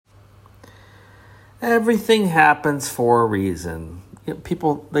Everything happens for a reason.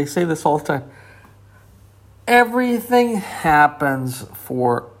 People, they say this all the time. Everything happens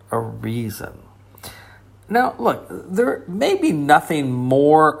for a reason. Now, look, there may be nothing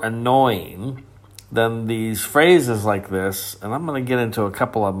more annoying than these phrases like this, and I'm going to get into a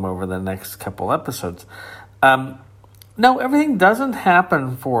couple of them over the next couple episodes. No, everything doesn't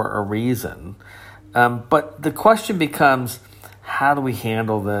happen for a reason, but the question becomes, how do we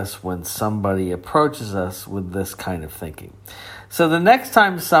handle this when somebody approaches us with this kind of thinking? So the next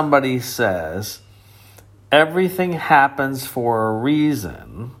time somebody says, everything happens for a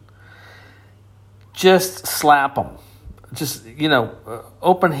reason, just slap them. Just,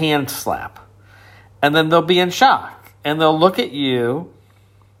 open hand slap. And then they'll be in shock. And they'll look at you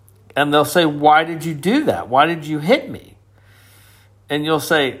and they'll say, why did you do that? Why did you hit me? And you'll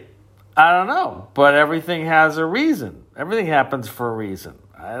say, I don't know, but everything has a reason. Everything happens for a reason.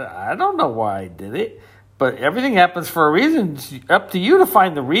 I don't know why I did it, but everything happens for a reason. It's up to you to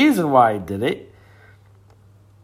find the reason why I did it.